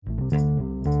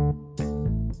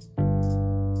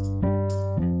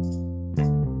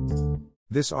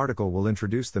This article will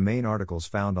introduce the main articles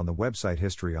found on the website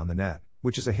History on the Net,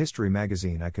 which is a history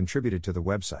magazine I contributed to the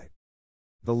website.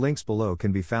 The links below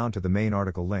can be found to the main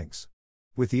article links.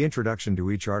 With the introduction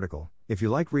to each article, if you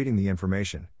like reading the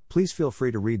information, please feel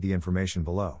free to read the information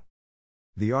below.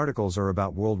 The articles are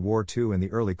about World War II and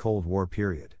the early Cold War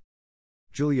period.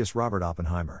 Julius Robert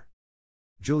Oppenheimer.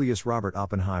 Julius Robert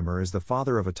Oppenheimer is the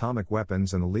father of atomic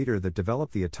weapons and the leader that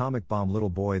developed the atomic bomb Little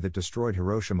Boy that destroyed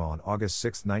Hiroshima on August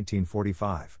 6,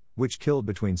 1945, which killed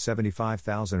between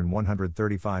 75,000 and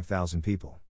 135,000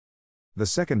 people. The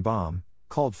second bomb,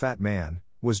 called Fat Man,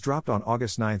 was dropped on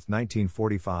August 9,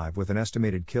 1945 with an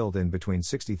estimated killed in between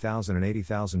 60,000 and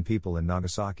 80,000 people in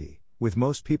Nagasaki, with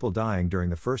most people dying during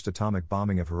the first atomic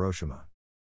bombing of Hiroshima.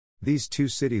 These two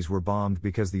cities were bombed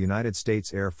because the United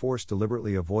States Air Force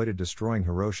deliberately avoided destroying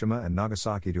Hiroshima and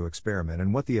Nagasaki to experiment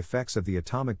on what the effects of the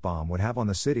atomic bomb would have on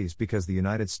the cities because the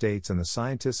United States and the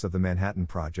scientists of the Manhattan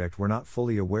Project were not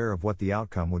fully aware of what the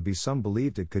outcome would be. Some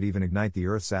believed it could even ignite the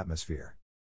Earth's atmosphere.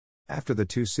 After the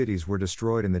two cities were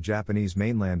destroyed in the Japanese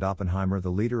mainland, Oppenheimer, the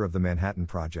leader of the Manhattan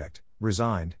Project,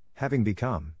 resigned, having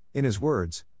become, in his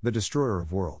words, the destroyer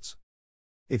of worlds.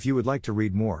 If you would like to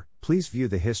read more, please view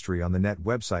the History on the Net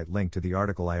website link to the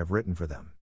article I have written for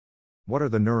them. What are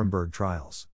the Nuremberg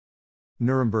trials?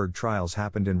 Nuremberg trials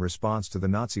happened in response to the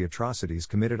Nazi atrocities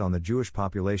committed on the Jewish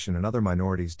population and other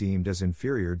minorities deemed as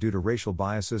inferior due to racial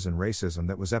biases and racism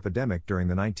that was epidemic during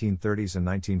the 1930s and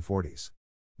 1940s.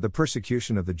 The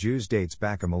persecution of the Jews dates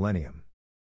back a millennium.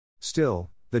 Still,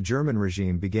 the German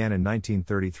regime began in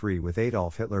 1933 with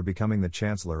Adolf Hitler becoming the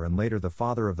Chancellor and later the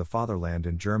father of the fatherland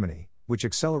in Germany, which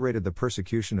accelerated the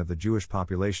persecution of the Jewish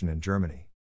population in Germany.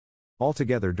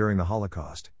 Altogether during the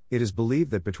Holocaust, it is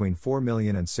believed that between 4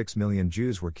 million and 6 million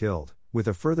Jews were killed, with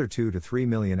a further 2 to 3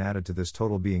 million added to this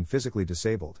total being physically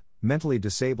disabled, mentally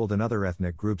disabled and other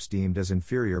ethnic groups deemed as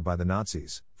inferior by the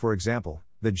Nazis, for example,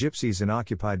 the Gypsies in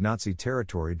occupied Nazi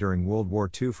territory during World War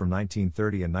II from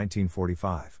 1930 and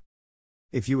 1945.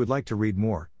 If you would like to read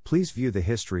more, please view the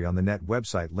History on the Net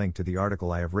website link to the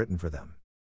article I have written for them.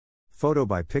 Photo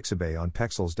by Pixabay on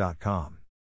Pexels.com.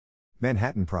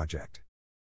 Manhattan Project.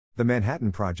 The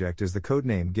Manhattan Project is the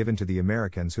codename given to the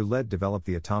Americans who developed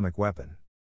the atomic weapon.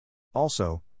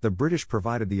 Also, the British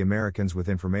provided the Americans with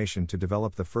information to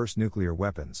develop the first nuclear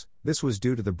weapons. This was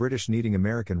due to the British needing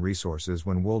American resources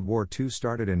when World War II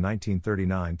started in 1939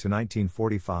 to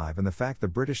 1945 and the fact the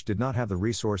British did not have the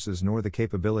resources nor the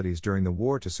capabilities during the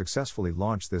war to successfully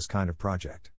launch this kind of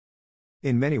project.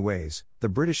 In many ways, the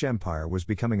British Empire was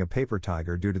becoming a paper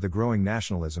tiger due to the growing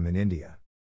nationalism in India.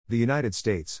 The United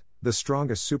States, the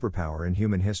strongest superpower in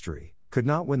human history, could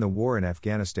not win the war in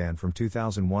Afghanistan from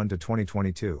 2001 to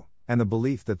 2022, and the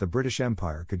belief that the British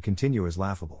Empire could continue is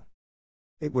laughable.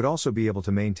 It would also be able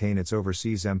to maintain its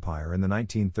overseas empire in the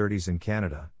 1930s in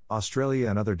Canada,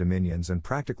 Australia and other dominions and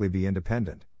practically be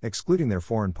independent, excluding their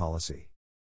foreign policy.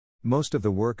 Most of the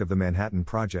work of the Manhattan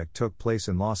Project took place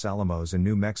in Los Alamos in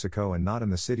New Mexico and not in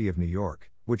the city of New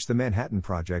York, which the Manhattan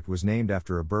Project was named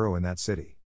after a borough in that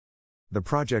city. The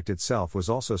project itself was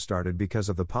also started because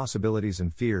of the possibilities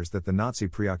and fears that the Nazi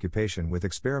preoccupation with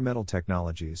experimental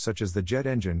technologies such as the jet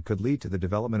engine could lead to the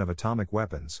development of atomic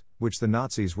weapons, which the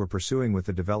Nazis were pursuing with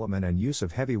the development and use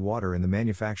of heavy water in the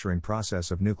manufacturing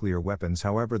process of nuclear weapons.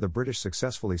 However, the British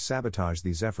successfully sabotaged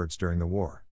these efforts during the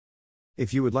war.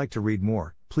 If you would like to read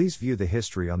more, please view the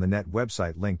History on the Net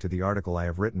website link to the article I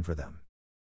have written for them.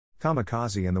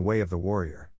 Kamikaze and the Way of the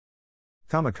Warrior.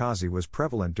 Kamikaze was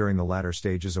prevalent during the latter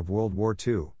stages of World War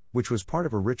II, which was part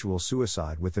of a ritual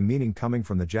suicide with the meaning coming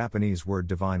from the Japanese word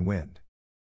divine wind.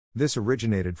 This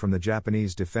originated from the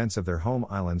Japanese defense of their home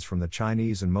islands from the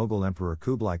Chinese and Mughal Emperor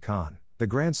Kublai Khan, the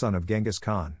grandson of Genghis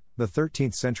Khan, the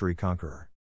 13th century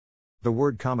conqueror. The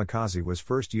word kamikaze was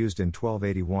first used in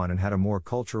 1281 and had a more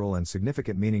cultural and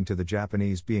significant meaning to the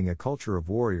Japanese, being a culture of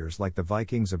warriors like the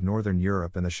Vikings of Northern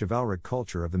Europe and the chivalric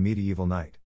culture of the medieval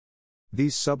knight.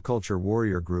 These subculture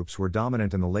warrior groups were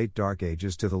dominant in the late Dark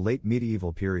Ages to the late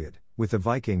medieval period, with the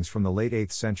Vikings from the late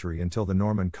 8th century until the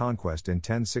Norman conquest in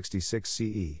 1066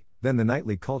 CE, then the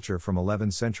knightly culture from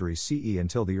 11th century CE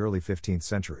until the early 15th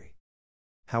century.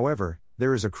 However,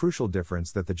 there is a crucial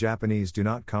difference that the Japanese do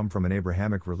not come from an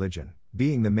Abrahamic religion,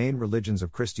 being the main religions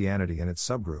of Christianity and its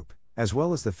subgroup, as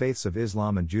well as the faiths of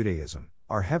Islam and Judaism,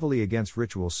 are heavily against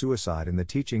ritual suicide in the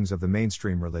teachings of the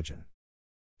mainstream religion.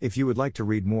 If you would like to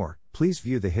read more, please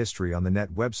view the History on the Net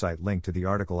website link to the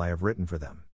article I have written for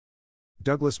them.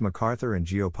 Douglas MacArthur and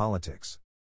Geopolitics.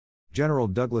 General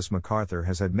Douglas MacArthur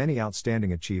has had many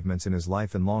outstanding achievements in his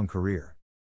life and long career.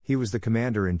 He was the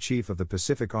commander-in-chief of the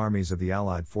Pacific Armies of the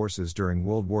Allied Forces during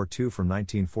World War II from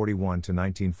 1941 to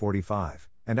 1945,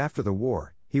 and after the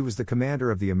war, he was the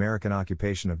commander of the American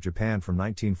occupation of Japan from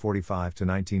 1945 to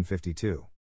 1952.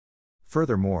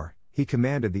 Furthermore, he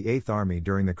commanded the 8th Army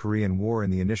during the Korean War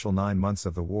in the initial 9 months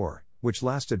of the war, which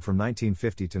lasted from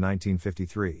 1950 to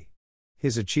 1953.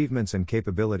 His achievements and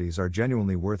capabilities are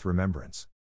genuinely worth remembrance.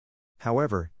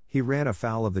 However, he ran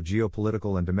afoul of the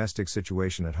geopolitical and domestic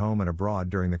situation at home and abroad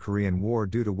during the Korean War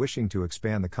due to wishing to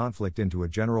expand the conflict into a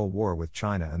general war with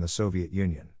China and the Soviet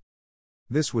Union.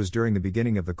 This was during the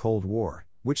beginning of the Cold War,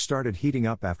 which started heating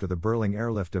up after the Berling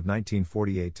airlift of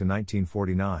 1948 to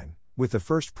 1949, with the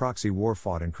first proxy war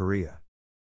fought in Korea.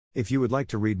 If you would like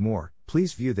to read more,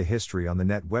 please view the History on the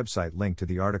Net website link to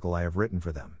the article I have written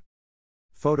for them.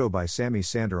 Photo by Sammy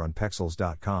Sander on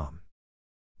Pexels.com.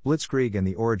 Blitzkrieg and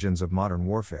the Origins of Modern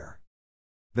Warfare.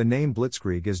 The name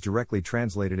Blitzkrieg is directly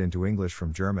translated into English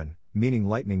from German, meaning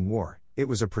lightning war. It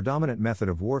was a predominant method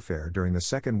of warfare during the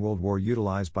Second World War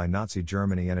utilized by Nazi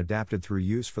Germany and adapted through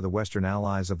use for the Western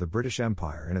Allies of the British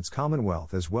Empire and its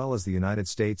Commonwealth as well as the United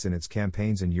States in its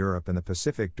campaigns in Europe and the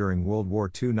Pacific during World War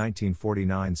II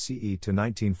 1949 CE to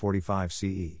 1945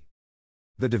 CE.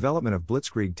 The development of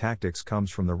blitzkrieg tactics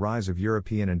comes from the rise of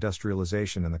European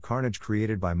industrialization and the carnage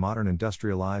created by modern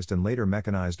industrialized and later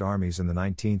mechanized armies in the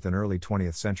 19th and early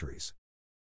 20th centuries.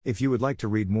 If you would like to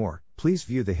read more, please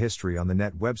view the History on the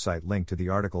Net website link to the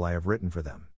article I have written for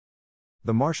them.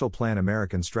 The Marshall Plan: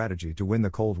 American Strategy to Win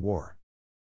the Cold War.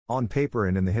 On paper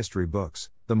and in the history books,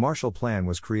 the Marshall Plan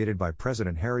was created by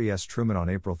President Harry S. Truman on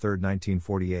April 3,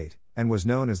 1948, and was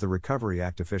known as the Recovery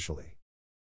Act officially.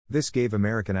 This gave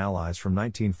American allies from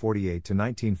 1948 to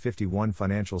 1951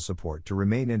 financial support to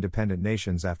remain independent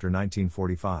nations after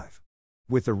 1945.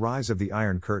 With the rise of the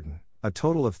Iron Curtain, a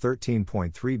total of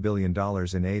 $13.3 billion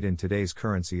in aid in today's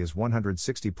currency is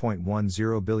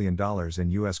 $160.10 billion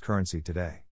in U.S. currency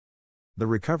today. The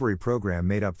recovery program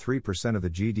made up 3% of the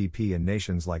GDP in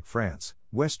nations like France,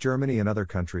 West Germany and other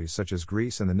countries such as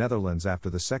Greece and the Netherlands after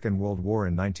the Second World War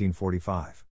in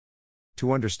 1945.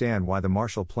 To understand why the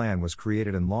Marshall Plan was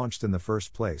created and launched in the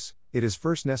first place, it is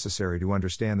first necessary to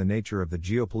understand the nature of the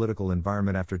geopolitical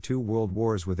environment after two world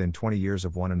wars within 20 years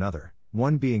of one another,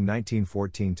 one being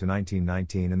 1914 to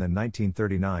 1919 and then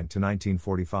 1939 to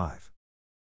 1945.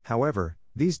 However,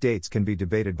 these dates can be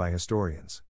debated by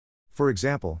historians. For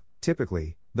example,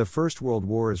 typically, the First World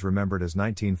War is remembered as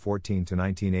 1914 to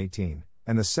 1918,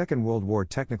 and the Second World War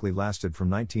technically lasted from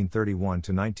 1931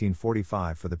 to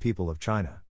 1945 for the people of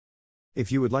China. If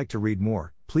you would like to read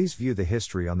more, please view the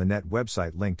History on the Net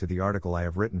website link to the article I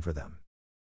have written for them.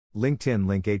 LinkedIn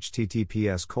link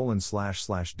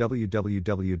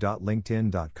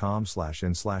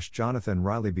https://www.linkedin.com/in/Jonathan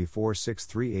Riley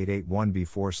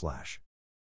B463881B4/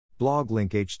 Blog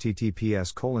link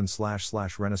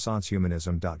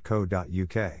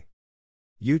https://renaissancehumanism.co.uk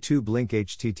YouTube link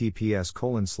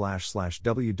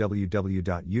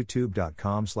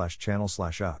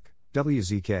https://www.youtube.com/channel/UK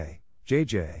WZK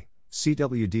JJ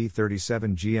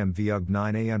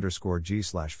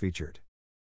CWD37GMVUG9A_G/featured.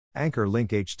 Anchor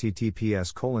link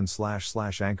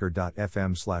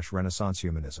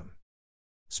https://anchor.fm/renaissancehumanism.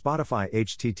 Spotify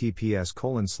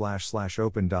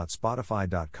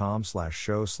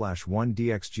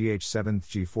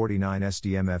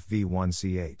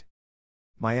https://open.spotify.com/show/1DXGH7G49SDMFV1C8.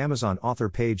 My Amazon author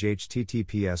page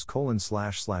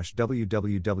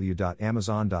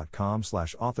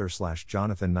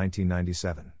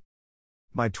https://www.amazon.com/author/Jonathan1997.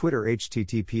 My Twitter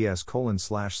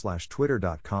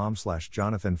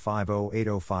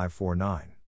https://twitter.com/Jonathan5080549.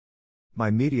 My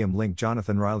Medium link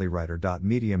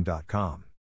JonathanRileyWriter.medium.com.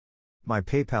 My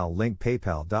PayPal link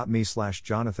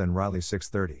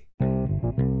paypal.me/JonathanRiley630.